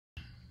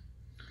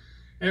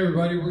Hey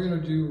everybody, we're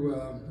going to do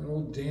an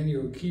old Danny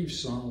O'Keefe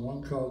song,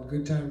 one called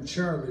Good Time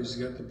Charlie's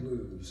Got the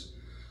Blues.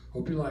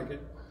 Hope you like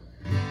it.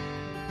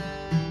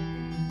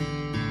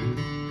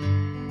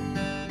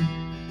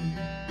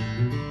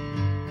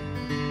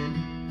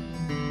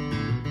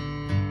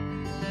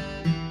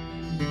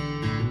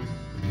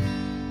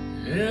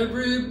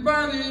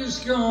 Everybody's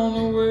gone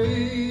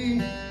away,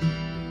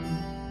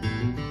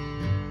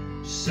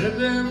 said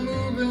they're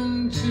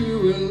moving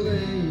to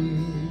LA.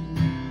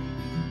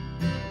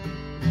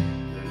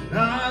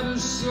 Not a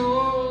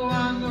soul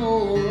I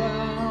know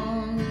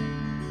around.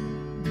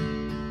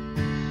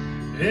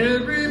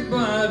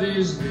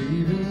 Everybody's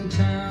leaving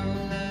town.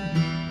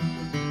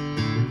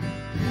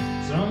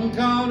 Some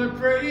caught a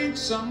freight,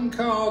 some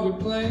caught a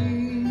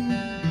plane.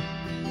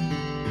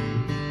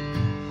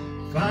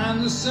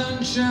 Find the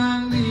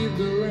sunshine, leave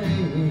the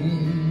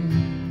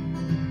rain.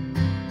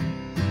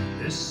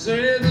 They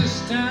say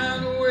this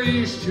time to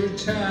waste your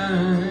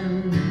time.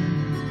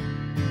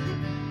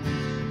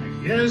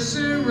 Yes,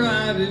 they're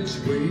right, it's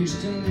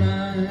wasting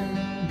mine.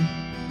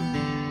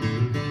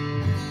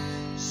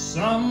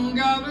 Some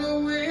gotta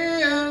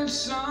win,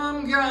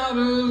 some gotta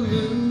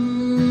lose.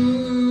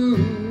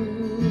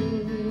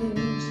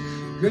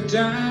 Good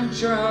time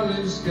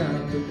Charlie's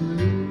got the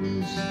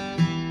blues.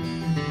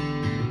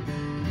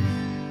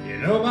 You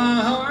know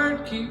my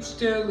heart keeps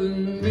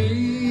telling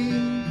me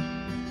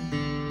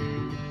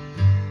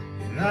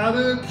you're not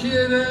a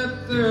kid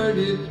at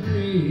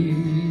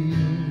 33.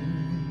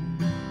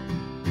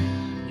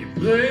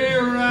 Play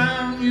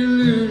around, you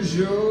lose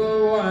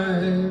your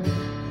wife.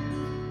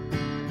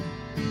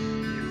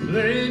 You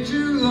play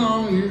too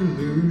long, you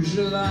lose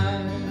your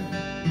life.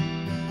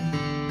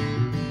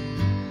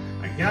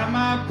 I got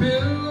my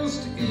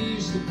pills to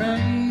ease the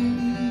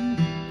pain.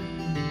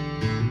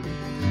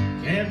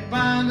 Can't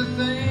find a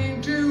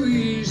thing to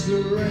ease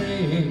the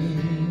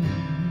rain.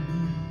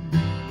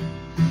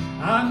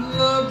 I'd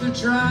love to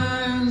try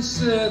and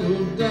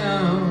settle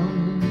down,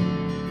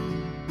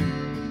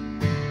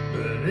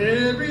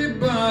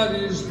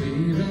 everybody's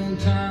leaving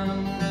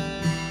town.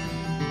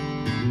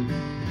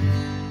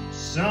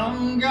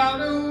 Some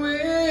gotta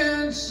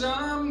win,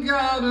 some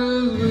gotta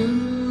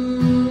lose.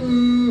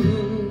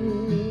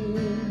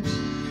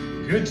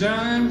 Good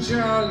time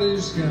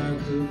Charlie's got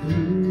the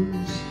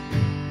blues.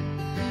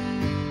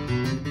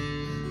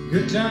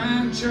 Good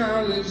time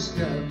Charlie's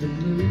got the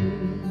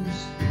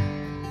blues.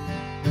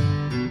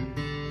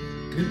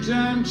 Good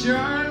time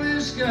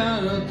Charlie's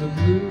got the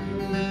blues.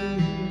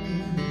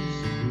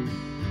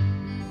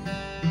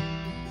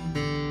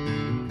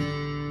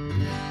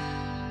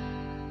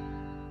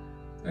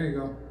 There you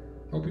go.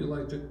 Hope you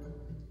liked it.